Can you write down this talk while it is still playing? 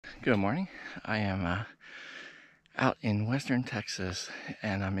Good morning. I am out in western Texas,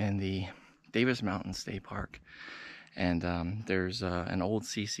 and I'm in the Davis Mountain State Park. And there's an old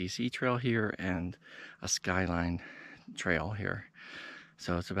CCC trail here and a Skyline trail here.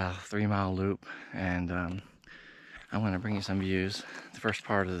 So it's about a 3-mile loop, and I want to bring you some views. The first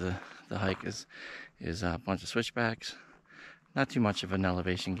part of the hike is a bunch of switchbacks. Not too much of an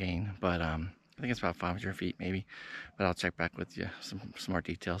elevation gain, but I think it's about 500 feet maybe, but I'll check back with you some more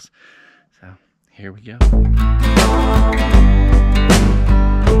details. So here we go.